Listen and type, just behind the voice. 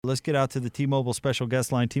Let's get out to the T-Mobile special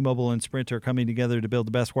guest line. T-Mobile and Sprint are coming together to build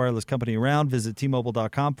the best wireless company around. Visit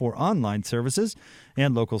T-Mobile.com for online services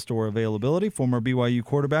and local store availability. Former BYU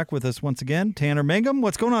quarterback with us once again, Tanner Mangum.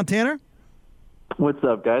 What's going on, Tanner? What's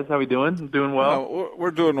up, guys? How we doing? Doing well? We're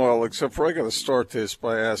doing well, except for I got to start this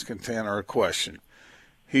by asking Tanner a question.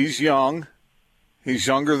 He's young. He's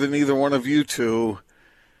younger than either one of you two,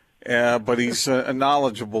 but he's a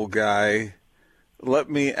knowledgeable guy. Let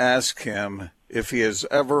me ask him if he has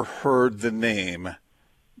ever heard the name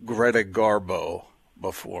Greta Garbo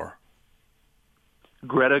before.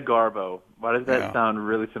 Greta Garbo. Why does that sound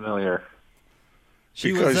really familiar?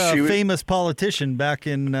 She was a famous politician back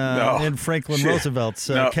in Franklin Roosevelt's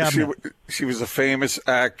cabinet. She was a famous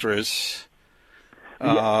actress.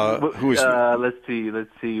 Let's see.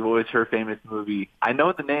 What was her famous movie? I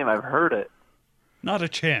know the name. I've heard it. Not a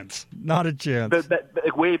chance. Not a chance.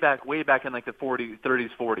 But way back in like the 30s,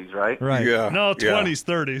 40s, right? Right. Yeah. No, 20s,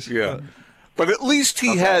 30s. Yeah. But at least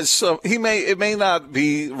he has some. It may not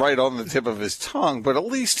be right on the tip of his tongue, but at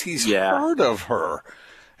least he's heard of her.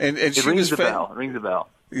 And she rings a bell. Rings a bell.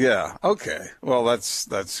 Yeah. Okay. Well, that's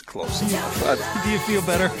close enough. Do you feel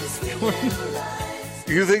better?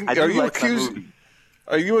 You think?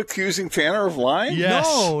 Are you accusing Tanner of lying? Yes.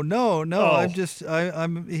 No. Oh.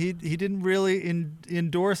 He didn't really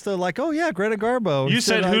endorse the Greta Garbo. You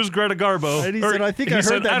said who's Greta Garbo? And he said, I think I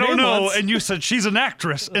heard that I don't name know. once. And you said she's an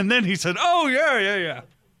actress. And then he said, oh, yeah.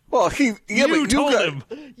 Well, you told him.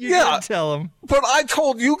 You didn't tell him. But I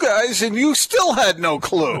told you guys, and you still had no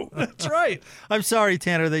clue. That's right. I'm sorry,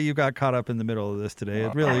 Tanner, that you got caught up in the middle of this today.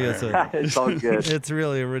 It really is it's all good. It's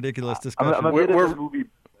really a ridiculous discussion. I'm a bit of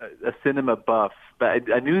a cinema buff,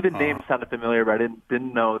 but I knew the name sounded familiar, but I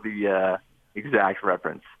didn't know the exact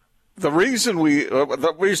reference. The reason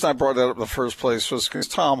I brought that up in the first place was because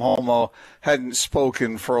Tom Homo hadn't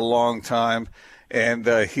spoken for a long time. And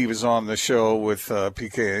he was on the show with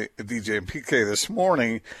DJ and PK this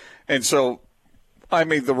morning. And so I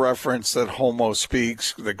made the reference that Homo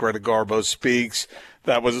speaks, that Greta Garbo speaks.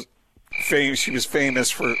 That was she was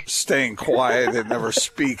famous for staying quiet and never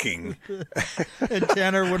speaking. And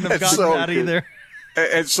Tanner wouldn't have gotten that either.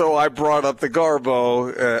 And so I brought up the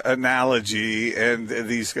Garbo analogy, and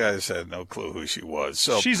these guys had no clue who she was.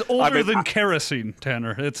 So she's older than kerosene,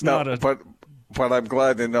 Tanner. It's not a... But I'm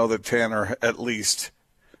glad to know that Tanner, at least,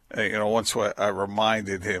 once I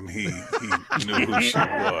reminded him, he knew who she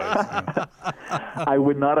was. I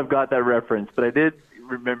would not have got that reference, but I did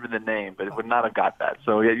remember the name, but would not have got that.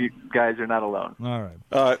 So you guys are not alone. All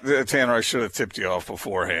right, Tanner, I should have tipped you off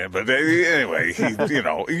beforehand, but anyway,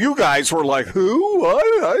 you guys were like, who?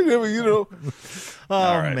 What? I never,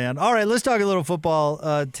 Man. All right, let's talk a little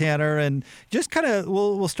football, Tanner, and just kind of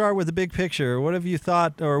we'll start with the big picture. What have you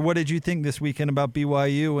thought, or what did you think this weekend about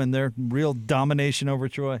BYU and their real domination over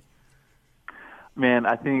Troy? Man,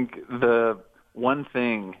 I think the one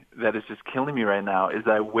thing that is just killing me right now is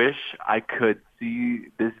I wish I could see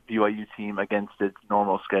this BYU team against its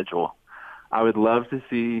normal schedule. I would love to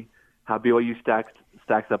see how BYU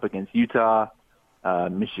stacks up against Utah,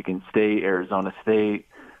 Michigan State, Arizona State,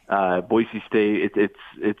 Boise State.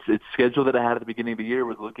 Its schedule that I had at the beginning of the year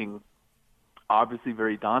was looking obviously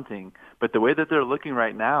very daunting. But the way that they're looking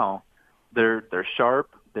right now, they're sharp,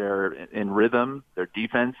 they're in rhythm, their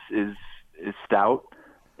defense is stout,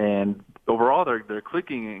 and overall they're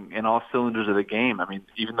clicking in all cylinders of the game. I mean,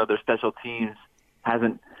 even though their special teams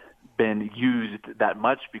hasn't been used that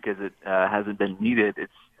much because it hasn't been needed,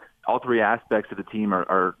 it's all three aspects of the team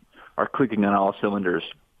are clicking on all cylinders.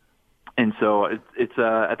 And so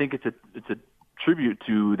I think it's a tribute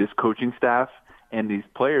to this coaching staff and these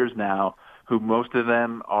players now, who most of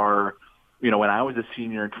them are, when I was a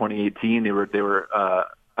senior in 2018, they were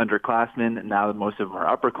underclassmen, and now most of them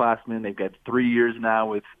are upperclassmen. They've got 3 years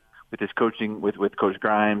now with this coaching with Coach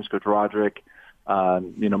Grimes, Coach Roderick,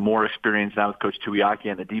 more experience now with Coach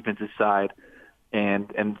Tuiaki on the defensive side,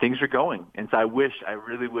 and things are going. And so I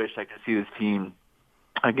really wish I could see this team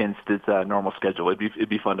against its normal schedule. It'd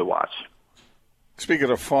be fun to watch.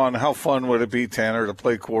 Speaking of fun, how fun would it be, Tanner, to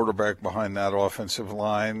play quarterback behind that offensive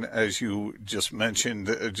line, as you just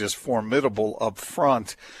mentioned, just formidable up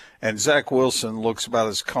front, and Zach Wilson looks about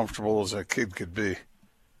as comfortable as a kid could be.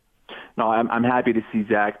 No, I'm happy to see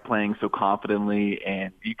Zach playing so confidently,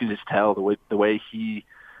 and you can just tell the way he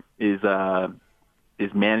is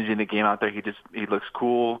managing the game out there. He looks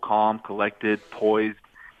cool, calm, collected, poised.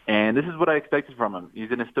 And this is what I expected from him.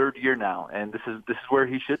 He's in his third year now, and this is where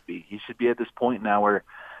he should be. He should be at this point now where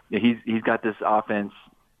he's got this offense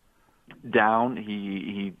down.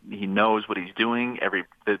 He knows what he's doing.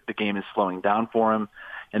 The game is slowing down for him,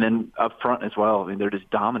 and then up front as well. I mean, they're just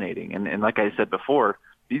dominating. And like I said before,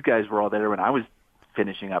 these guys were all there when I was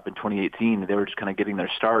finishing up in 2018. They were just kind of getting their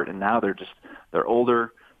start, and now they're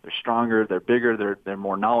older, they're stronger, they're bigger, they're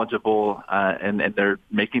more knowledgeable, and they're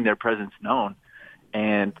making their presence known.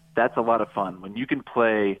 And that's a lot of fun when you can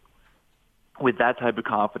play with that type of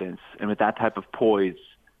confidence and with that type of poise,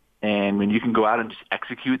 and when you can go out and just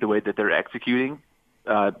execute the way that they're executing.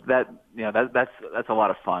 That's a lot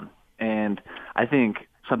of fun. And I think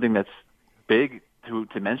something that's big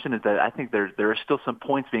to mention is that I think there are still some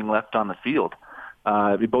points being left on the field.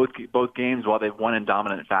 Both games, while they've won in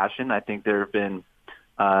dominant fashion, I think there have been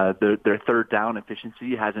their third down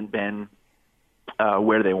efficiency hasn't been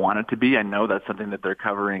where they want it to be. I know that's something that they're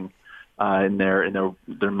covering in their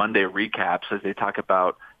Monday recaps as they talk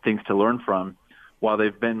about things to learn from. While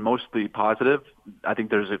they've been mostly positive, I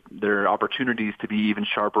think there are opportunities to be even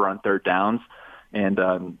sharper on third downs and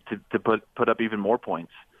to put up even more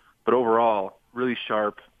points. But overall, really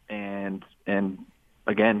sharp, and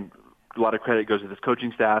again, a lot of credit goes to this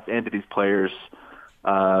coaching staff and to these players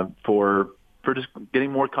for just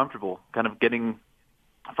getting more comfortable, kind of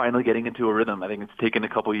finally getting into a rhythm. I think it's taken a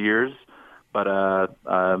couple years, but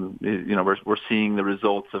we're seeing the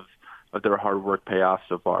results of their hard work pay off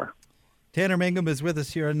so far. Tanner Mangum is with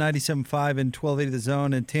us here on 97.5 and 1280 The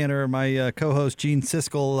Zone. And Tanner, my co-host Gene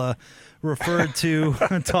Siskel, referred to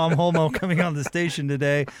Tom Holmoe coming on the station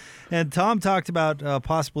today. And Tom talked about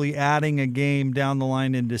possibly adding a game down the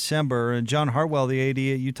line in December. And John Hartwell, the AD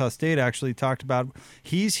at Utah State, actually talked about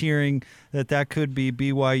he's hearing that could be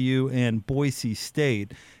BYU and Boise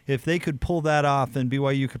State. If they could pull that off and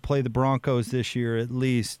BYU could play the Broncos this year at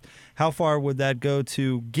least, how far would that go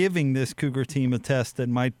to giving this Cougar team a test that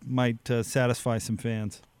might satisfy some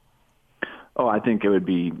fans? Oh, I think it would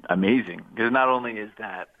be amazing, because not only is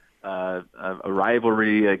that a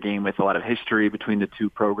rivalry, a game with a lot of history between the two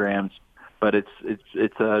programs, but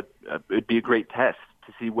it'd be a great test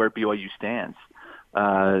to see where BYU stands.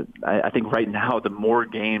 I think right now the more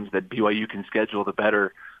games that BYU can schedule, the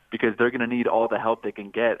better, because they're going to need all the help they can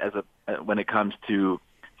get when it comes to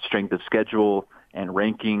strength of schedule and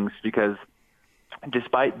rankings. Because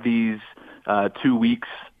despite these 2 weeks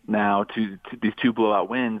now to these two blowout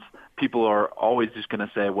wins, people are always just going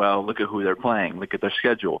to say, well, look at who they're playing, look at their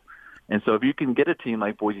schedule. And so if you can get a team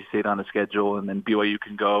like Boise State on the schedule, and then BYU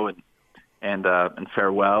can go and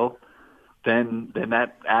fare well, then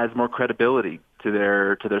that adds more credibility to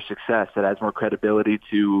their success. That adds more credibility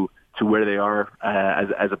to where they are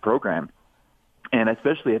as a program. And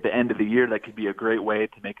especially at the end of the year, that could be a great way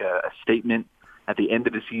to make a statement at the end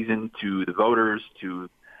of the season to the voters, to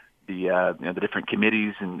the different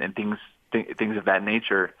committees and things of that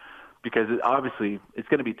nature. Because obviously it's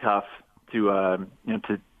going to be tough to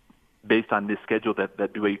based on this schedule that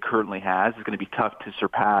BYU currently has, it's going to be tough to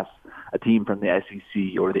surpass a team from the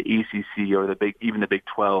SEC or the ACC or even the Big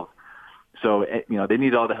 12. So they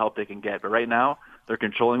need all the help they can get. But right now they're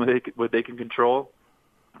controlling what they can control,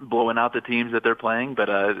 blowing out the teams that they're playing. But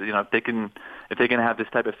if they can have this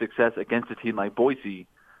type of success against a team like Boise,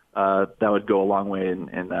 that would go a long way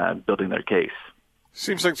in building their case.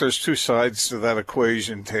 Seems like there's two sides to that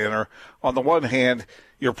equation, Tanner. On the one hand,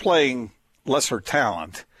 you're playing lesser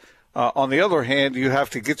talent. On the other hand, you have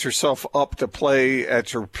to get yourself up to play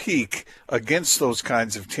at your peak against those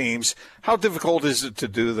kinds of teams. How difficult is it to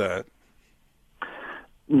do that?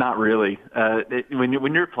 Not really. When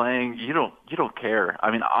you're playing, you don't care.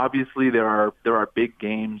 I mean, obviously there are big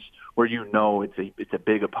games where it's a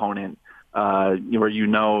big opponent, where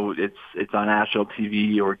it's on national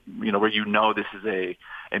TV, or where this is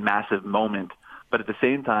a massive moment. But at the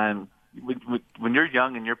same time, when you're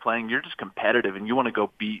young and you're playing, you're just competitive and you want to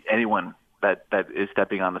go beat anyone that is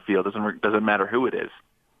stepping on the field. Doesn't matter who it is,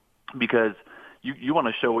 because you want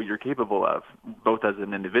to show what you're capable of, both as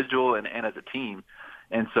an individual and as a team.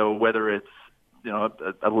 And so whether it's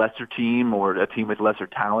a lesser team or a team with lesser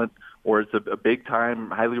talent, or it's a big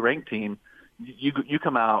time, highly ranked team, you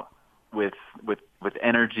come out with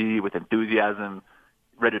energy, with enthusiasm,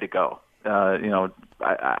 ready to go.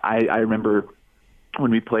 I remember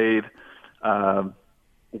when we played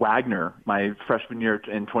Wagner my freshman year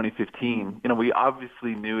in 2015. We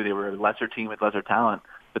obviously knew they were a lesser team with lesser talent,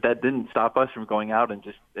 but that didn't stop us from going out and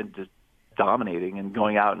just dominating and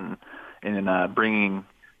going out and bringing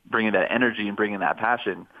that energy and bringing that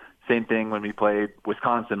passion. Same thing when we played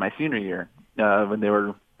Wisconsin my senior year, when they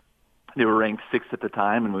were ranked 6th at the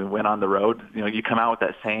time, and we went on the road. You come out with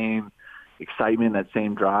that same excitement, that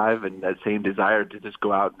same drive, and that same desire to just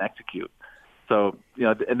go out and execute. So,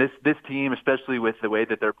 and this team, especially with the way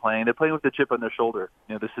that they're playing with a chip on their shoulder.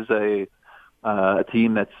 This is a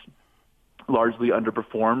team that's largely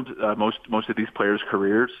underperformed most of these players'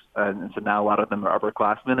 careers, and so now a lot of them are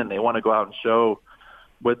upperclassmen, and they want to go out and show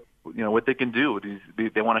what they can do.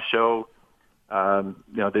 They want to show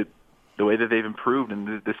the way that they've improved,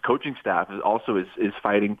 and this coaching staff is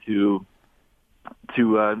fighting to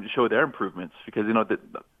show their improvements, because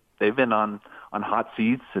they've been on hot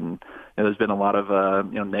seats, and there's been a lot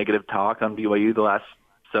of negative talk on BYU the last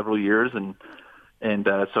several years, and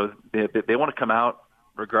so they want to come out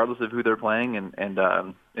regardless of who they're playing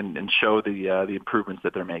and show the improvements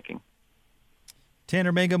that they're making.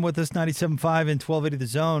 Tanner Mangum with us, 97.5 and 1280 The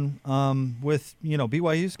Zone. With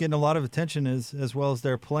BYU's getting a lot of attention as well as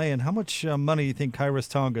they're playing. How much money do you think Kairos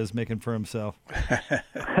Tonga is making for himself?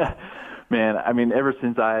 Man, I mean, ever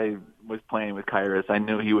since I was playing with Kairos, I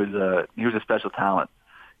knew he was a special talent.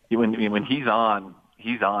 When he's on.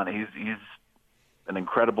 He's an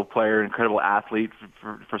incredible player, incredible athlete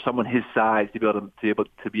for someone his size to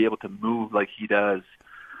be able to move like he does.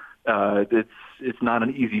 It's not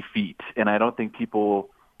an easy feat, and I don't think people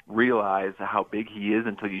realize how big he is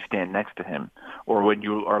until you stand next to him, or when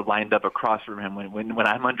you are lined up across from him. When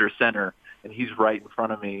I'm under center and he's right in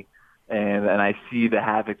front of me, and I see the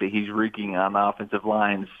havoc that he's wreaking on the offensive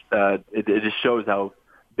lines, it just shows how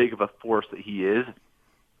big of a force that he is.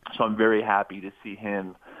 So I'm very happy to see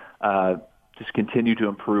him just continue to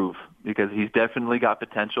improve, because he's definitely got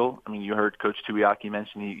potential. I mean, you heard Coach Tuiaki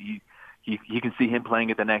mention he can see him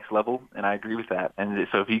playing at the next level, and I agree with that. And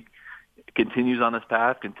so if he continues on this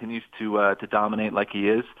path, continues to dominate like he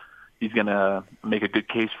is, he's going to make a good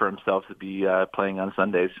case for himself to be playing on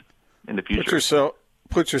Sundays in the future.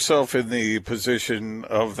 Put yourself in the position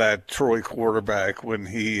of that Troy quarterback when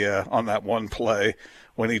he on that one play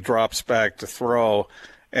when he drops back to throw.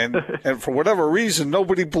 And for whatever reason,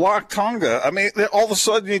 nobody blocked Tonga. I mean, all of a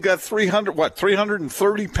sudden you got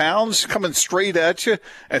 330 pounds coming straight at you,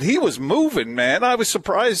 and he was moving, man. I was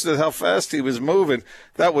surprised at how fast he was moving.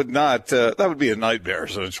 That would be a nightmare,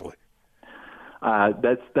 essentially.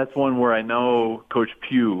 That's one where I know Coach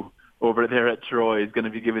Pugh over there at Troy is going to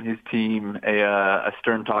be giving his team a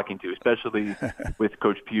stern talking to, especially with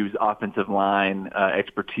Coach Pugh's offensive line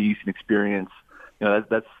expertise and experience.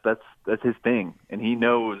 That's his thing, and he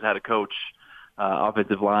knows how to coach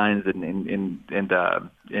offensive lines, and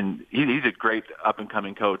he's a great up and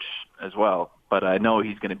coming coach as well. But I know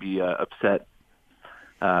he's going to be upset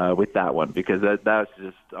with that one, because that's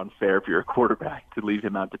just unfair for your quarterback to leave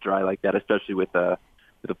him out to dry like that, especially with a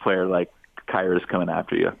player like Kairos coming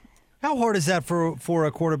after you. How hard is that for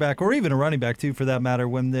a quarterback, or even a running back too, for that matter,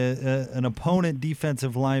 when an opponent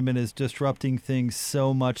defensive lineman is disrupting things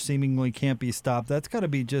so much, seemingly can't be stopped? That's got to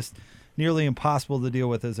be just nearly impossible to deal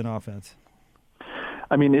with as an offense.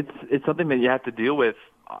 I mean, it's something that you have to deal with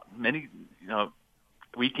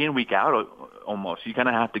week in, week out almost. You kind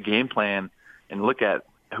of have to game plan and look at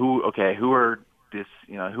who are the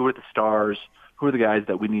stars, who are the guys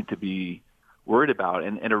that we need to be worried about,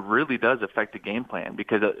 and it really does affect the game plan,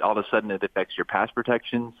 because all of a sudden it affects your pass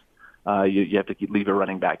protections. You have to leave a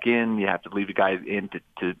running back in. You have to leave a guy in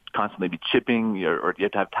to constantly be chipping, or you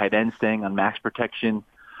have to have tight ends staying on max protection.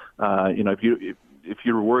 If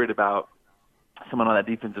you're worried about someone on that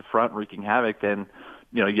defensive front wreaking havoc, then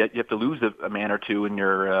you have to lose a man or two in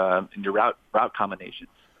your route combinations.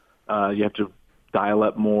 You have to dial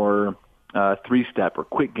up more three-step or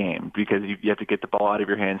quick game, because you have to get the ball out of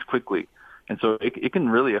your hands quickly. And so it can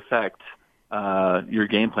really affect your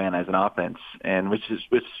game plan as an offense, and which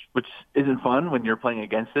isn't fun when you're playing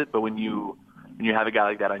against it. But when you have a guy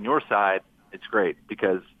like that on your side, it's great,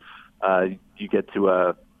 because you get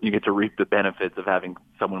to reap the benefits of having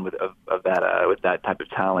someone with that type of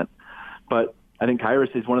talent. But I think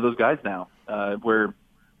Kairos is one of those guys now where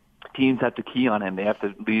teams have to key on him. They have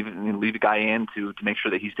to leave a guy in to make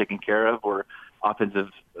sure that he's taken care of, or offensive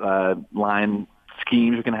line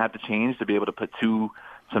schemes are going to have to change to be able to put 2,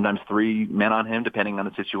 sometimes 3 men on him, depending on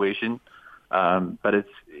the situation. But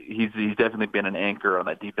he's definitely been an anchor on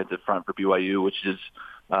that defensive front for BYU, which is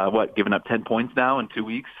giving up 10 points now in 2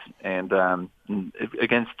 weeks, and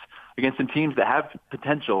against some teams that have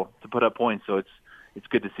potential to put up points. So it's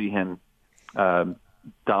good to see him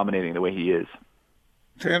dominating the way he is.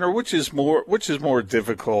 Tanner, which is more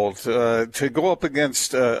difficult, to go up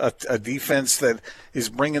against a defense that is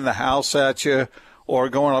bringing the house at you, or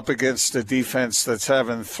going up against a defense that's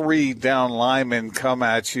having 3 down linemen come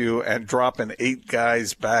at you and dropping 8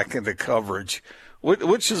 guys back into coverage?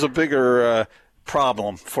 Which is a bigger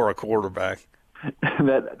problem for a quarterback?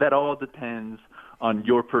 That all depends on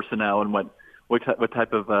your personnel and what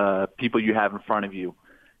type of people you have in front of you.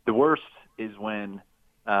 The worst is when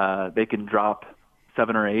they can drop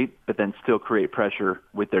 7 or 8, but then still create pressure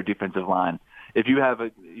with their defensive line. If you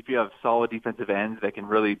have solid defensive ends that can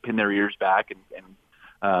really pin their ears back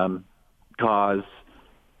and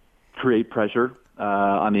create pressure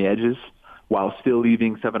on the edges while still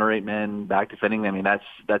leaving 7 or 8 men back defending, I mean,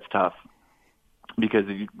 that's tough, because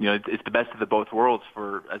it's the best of the both worlds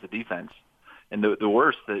as a defense. And the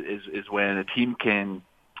worst is when a team can,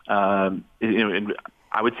 and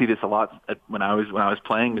I would see this a lot when I was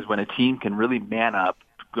playing, is when a team can really man up,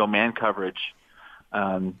 go man coverage,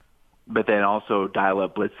 but then also dial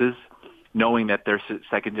up blitzes, knowing that their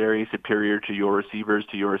secondary is superior to your receivers,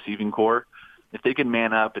 to your receiving core. If they can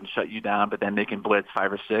man up and shut you down, but then they can blitz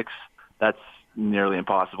 5 or 6, that's nearly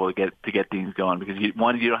impossible to get things going, because you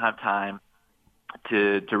don't have time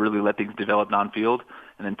to really let things develop downfield,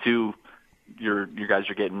 and then 2, your guys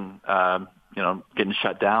are getting getting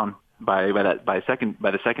shut down by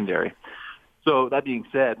the secondary. So that being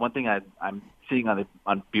said, one thing I'm seeing on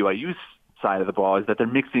BYU's side of the ball is that they're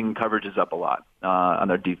mixing coverages up a lot on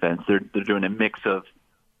their defense. They're doing a mix of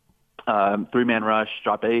 3-man rush,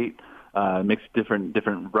 drop 8, mix different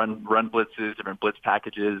run blitzes, different blitz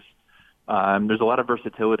packages. There's a lot of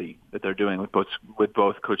versatility that they're doing with both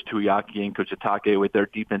Coach Tuiaki and Coach Atake, with their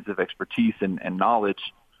defensive expertise and knowledge.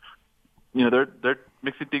 They're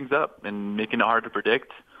mixing things up and making it hard to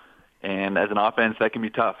predict. And as an offense, that can be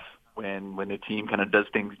tough when the team kind of does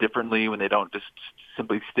things differently, when they don't just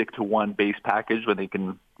simply stick to one base package. When they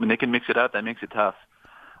can mix it up, that makes it tough.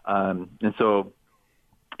 And so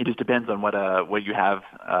it just depends on what you have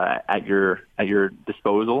at your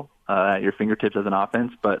disposal, at your fingertips as an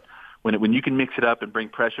offense. But when you can mix it up and bring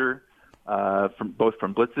pressure from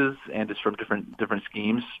blitzes and just from different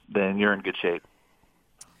schemes, then you're in good shape.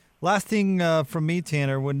 Last thing from me,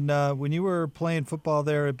 Tanner, when you were playing football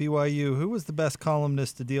there at BYU, who was the best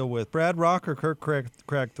columnist to deal with, Brad Rock or Kirk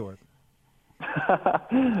Cragthorpe?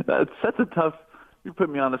 That's a tough. You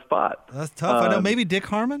put me on the spot. That's tough. I know. Maybe Dick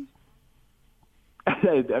Harmon.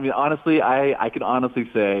 I mean, honestly, I can honestly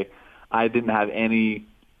say I didn't have any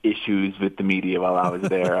issues with the media while I was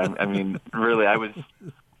there. I mean, really, I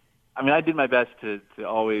did my best to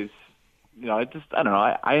always. I don't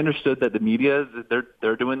know. I understood that the media,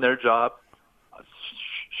 they're doing their job.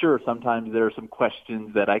 Sure, sometimes there are some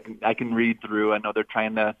questions that I can read through. I know they're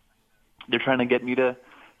trying to get me to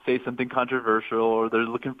say something controversial, or they're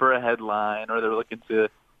looking for a headline, or they're looking to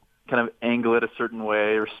kind of angle it a certain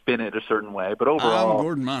way or spin it a certain way. But overall, I'm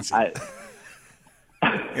Gordon Monson.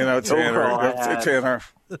 Tanner,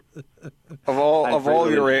 of all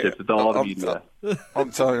your it's all the media.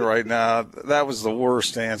 I'm telling you right now, that was the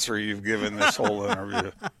worst answer you've given this whole interview.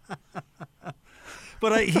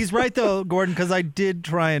 But he's right though, Gordon, because I did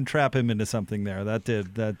try and trap him into something there. That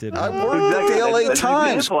did. I worked at the LA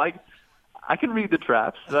Times. I can read the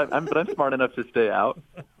traps, but I'm smart enough to stay out.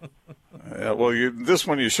 Yeah, well, this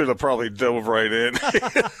one you should have probably dove right in.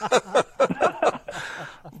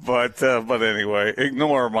 But anyway,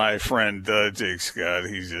 ignore my friend Jake Scott.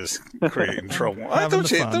 He's just creating trouble.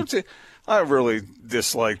 Don't you? I really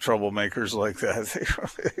dislike troublemakers like that.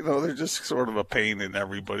 They're just sort of a pain in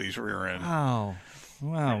everybody's rear end. Wow.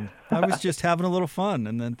 I was just having a little fun,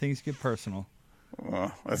 and then things get personal.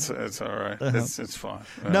 Well, it's all right. It's fine.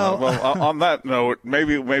 No. Well, on that note,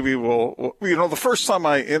 maybe we'll. The first time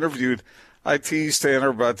I interviewed, I teased Tanner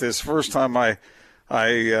about this. First time I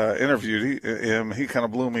interviewed him, he kind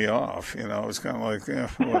of blew me off. It was kind of like,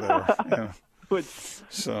 whatever.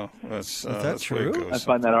 So that's true? where it goes. I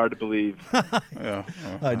find that hard to believe. Yeah,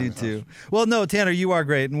 I do too. Well, no, Tanner, you are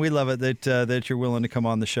great, and we love it that you're willing to come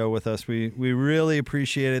on the show with us. We really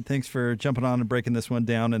appreciate it. Thanks for jumping on and breaking this one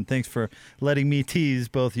down, and thanks for letting me tease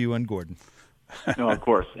both you and Gordon. No, of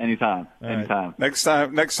course, anytime. Right. Next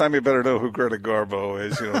time, you better know who Greta Garbo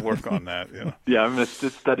is. Work on that. Yeah, I'm going to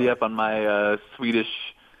just study up on my Swedish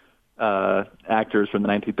actors from the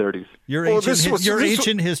 1930s. Your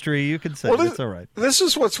ancient history, you can say. It's all right. This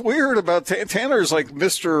is what's weird about Tanner's like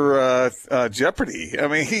Mr. Jeopardy. I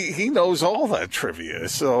mean, he knows all that trivia.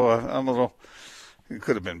 So I'm a little. It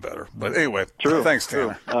could have been better, but anyway. True. Thanks,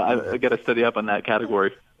 Tanner. I got to study up on that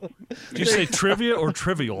category. Did you say trivia or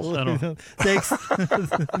trivial? I don't know. Thanks.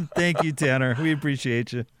 Thank you, Tanner. We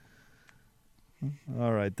appreciate you.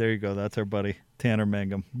 All right, there you go. That's our buddy Tanner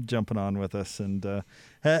Mangum jumping on with us, and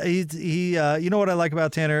he you know what I like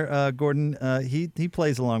about Tanner, Gordon? He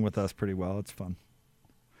plays along with us pretty well. It's fun.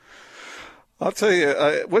 I'll tell you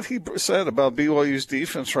what he said about BYU's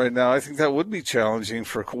defense right now. I think that would be challenging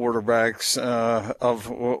for quarterbacks of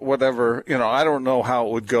whatever. I don't know how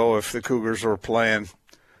it would go if the Cougars were playing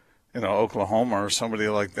Oklahoma or somebody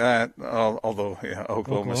like that. Although,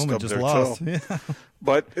 Oklahoma stubbed just their lost. toe. Yeah.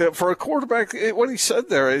 But for a quarterback, what he said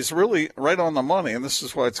there is really right on the money, and this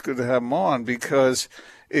is why it's good to have him on, because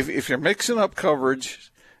if you're mixing up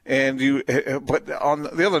coverage but on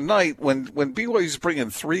the other night when BYU's bringing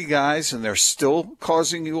 3 guys and they're still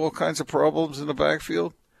causing you all kinds of problems in the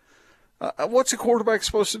backfield, what's a quarterback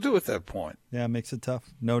supposed to do at that point? Yeah, it makes it tough,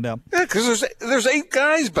 no doubt. Yeah, because there's 8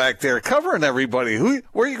 guys back there covering everybody.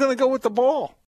 Where are you going to go with the ball?